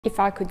If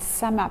I could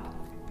sum up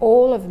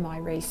all of my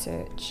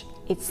research,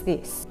 it's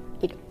this.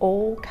 It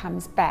all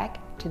comes back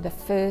to the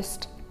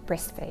first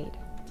breastfeed.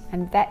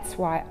 And that's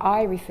why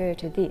I refer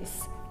to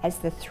this as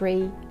the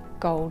 3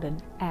 golden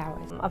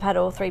hours. I've had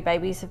all 3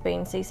 babies have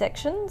been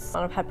C-sections.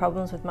 I've had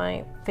problems with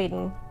my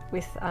feeding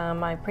with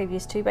my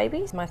previous 2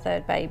 babies. My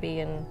 3rd baby,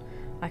 and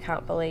I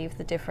can't believe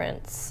the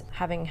difference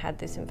having had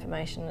this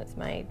information it's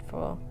made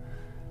for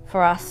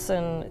us,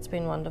 and it's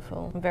been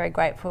wonderful. I'm very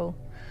grateful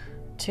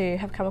to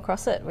have come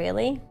across it,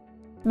 really.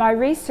 My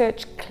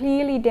research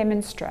clearly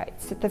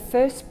demonstrates that the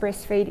first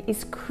breastfeed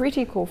is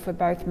critical for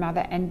both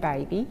mother and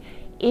baby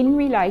in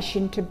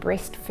relation to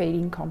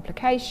breastfeeding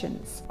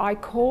complications. I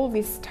call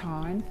this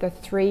time the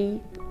 3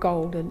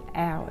 golden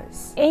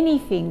hours.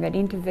 Anything that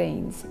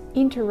intervenes,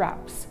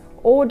 interrupts,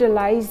 or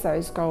delays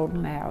those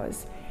golden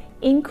hours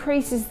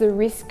increases the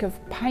risk of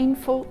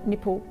painful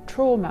nipple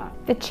trauma.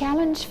 The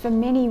challenge for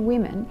many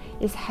women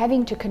is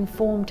having to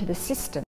conform to the system.